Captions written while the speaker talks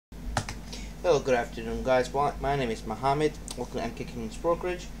Hello, good afternoon, guys. My name is Mohammed. Welcome to MK King's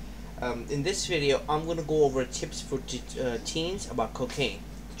Brokerage. In this video, I'm going to go over tips for teens about cocaine.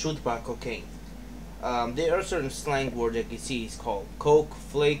 The truth about cocaine. There are certain slang words that you see. It's called coke,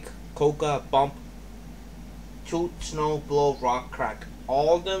 flake, coca, bump, toot, snow, blow, rock, crack.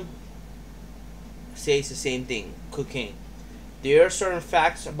 All of them say it's the same thing, cocaine. There are certain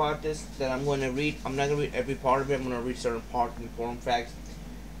facts about this that I'm going to read. I'm not going to read every part of it. I'm going to read certain parts and important facts.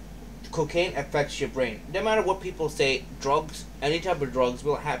 Cocaine affects your brain. No matter what people say, drugs, any type of drugs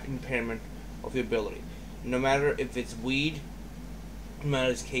will have impairment of your ability. No matter if it's weed, no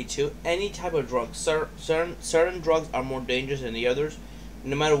matter if it's K2, any type of drug. Certain drugs are more dangerous than the others.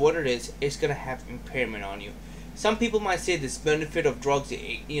 No matter what it is, it's gonna have impairment on you. Some people might say this benefit of drugs,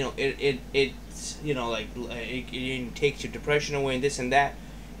 it takes your depression away and this and that.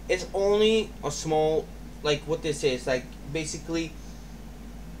 It's only a small, like what they say. It's like basically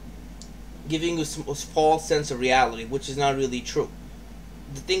giving you a false sense of reality, which is not really true.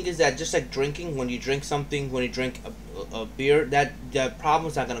 The thing is that just like drinking, when you drink something, when you drink a beer, that problem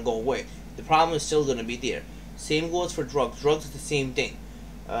is not gonna go away. The problem is still gonna be there. Same goes for drugs. Drugs is the same thing.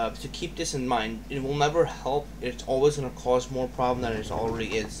 So keep this in mind. It will never help. It's always gonna cause more problem than it already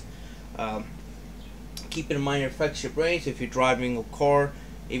is. Keep in mind it affects your brain. So if you're driving a car,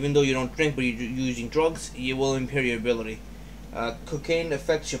 even though you don't drink but you're using drugs, you will impair your ability. Cocaine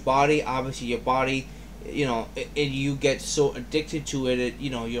affects your body. Obviously, your body, you get so addicted to it.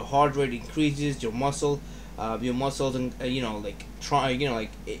 Your heart rate increases, your muscles, and it's kind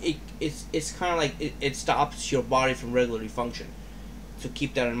of like it stops your body from regularly function. So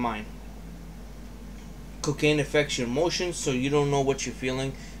keep that in mind. Cocaine affects your emotions, so you don't know what you're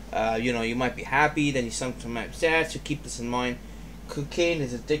feeling. You might be happy, then you sometimes might be sad. So keep this in mind. Cocaine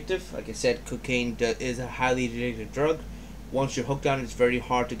is addictive. Like I said, cocaine is a highly addictive drug. Once you're hooked on it, it's very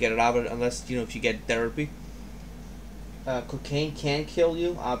hard to get it out of it unless, if you get therapy. Cocaine can kill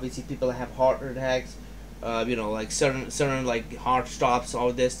you. Obviously, people that have heart attacks, like certain like heart stops,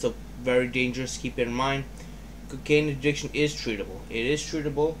 all this, so very dangerous. Keep it in mind. Cocaine addiction is treatable. It is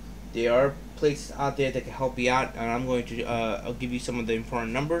treatable. There are places out there that can help you out, and I'm going to I'll give you some of the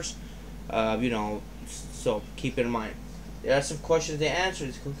important numbers. So keep it in mind. There are some questions to answer.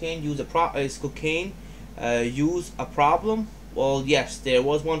 Is cocaine use a problem? Well, yes, there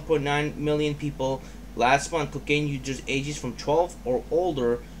was 1.9 million people last month cocaine users ages from 12 or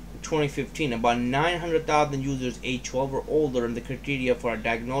older in 2015. About 900,000 users age 12 or older in the criteria for a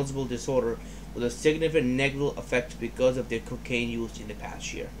diagnosable disorder with a significant negative effect because of their cocaine use in the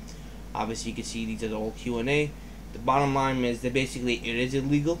past year. Obviously, you can see these are all Q&A. The bottom line is that basically it is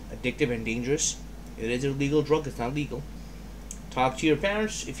illegal, addictive, and dangerous. It is a legal drug. It's not legal. Talk to your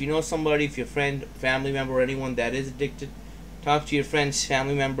parents. If you know somebody, if your friend, family member, or anyone that is addicted, talk to your friends,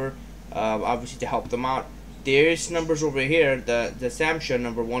 family member, obviously to help them out. There's numbers over here. The SAMHSA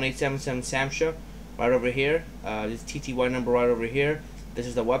number 1877 SAMHSA right over here. This TTY number right over here. This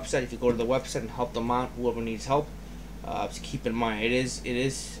is the website. If you go to the website and help them out, whoever needs help, just keep in mind it is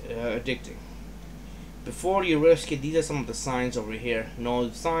addicting. Before you risk it, these are some of the signs over here.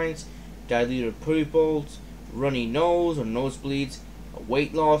 Nose signs, dilated pupils, runny nose or nosebleeds,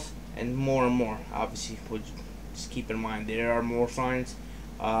 weight loss, and more. Obviously, just keep in mind there are more signs.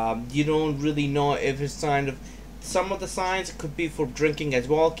 You don't really know if it's a sign of. Some of the signs could be for drinking as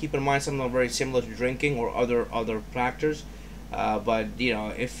well. Keep in mind some of them are very similar to drinking or other factors. But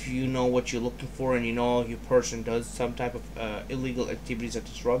if you know what you're looking for and you know your person does some type of illegal activities such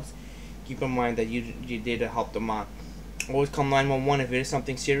as drugs, keep in mind that you did to help them out. Always call 911 if it is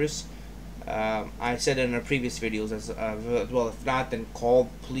something serious. I said in our previous videos as well. If not, then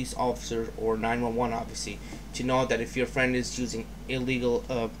call police officers or 911 obviously to know that if your friend is using illegal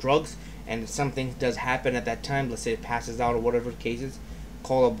drugs and something does happen at that time, let's say it passes out or whatever cases,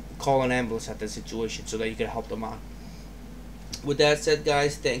 call an ambulance at the situation so that you can help them out. With that said,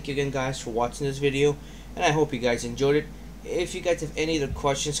 guys, thank you again, guys, for watching this video, and I hope you guys enjoyed it. If you guys have any other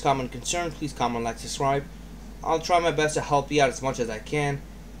questions, comment, concerns, please comment, like, subscribe. I'll try my best to help you out as much as I can.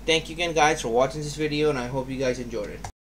 Thank you again, guys, for watching this video, and I hope you guys enjoyed it.